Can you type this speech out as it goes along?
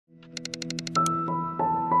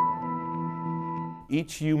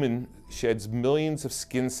Each human sheds millions of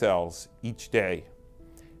skin cells each day,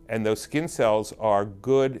 and those skin cells are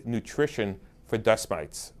good nutrition for dust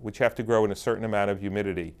mites, which have to grow in a certain amount of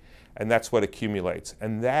humidity, and that's what accumulates.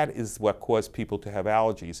 And that is what causes people to have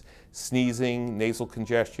allergies: sneezing, nasal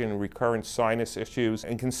congestion, recurrent sinus issues.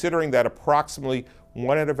 And considering that approximately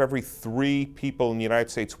 1 out of every 3 people in the United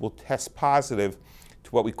States will test positive to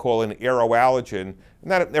what we call an aeroallergen.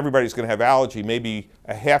 Not everybody's going to have allergy. Maybe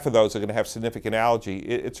a half of those are going to have significant allergy.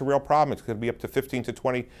 It's a real problem. It's going to be up to 15 to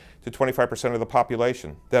 20 to 25% of the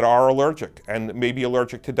population that are allergic and maybe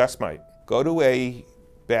allergic to dust mite. Go to a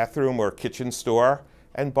bathroom or kitchen store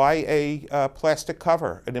and buy a plastic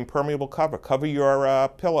cover, an impermeable cover. Cover your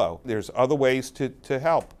pillow. There's other ways to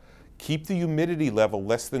help. Keep the humidity level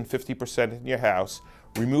less than 50% in your house.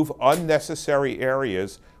 Remove unnecessary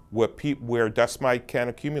areas where dust mite can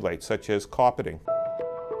accumulate, such as carpeting.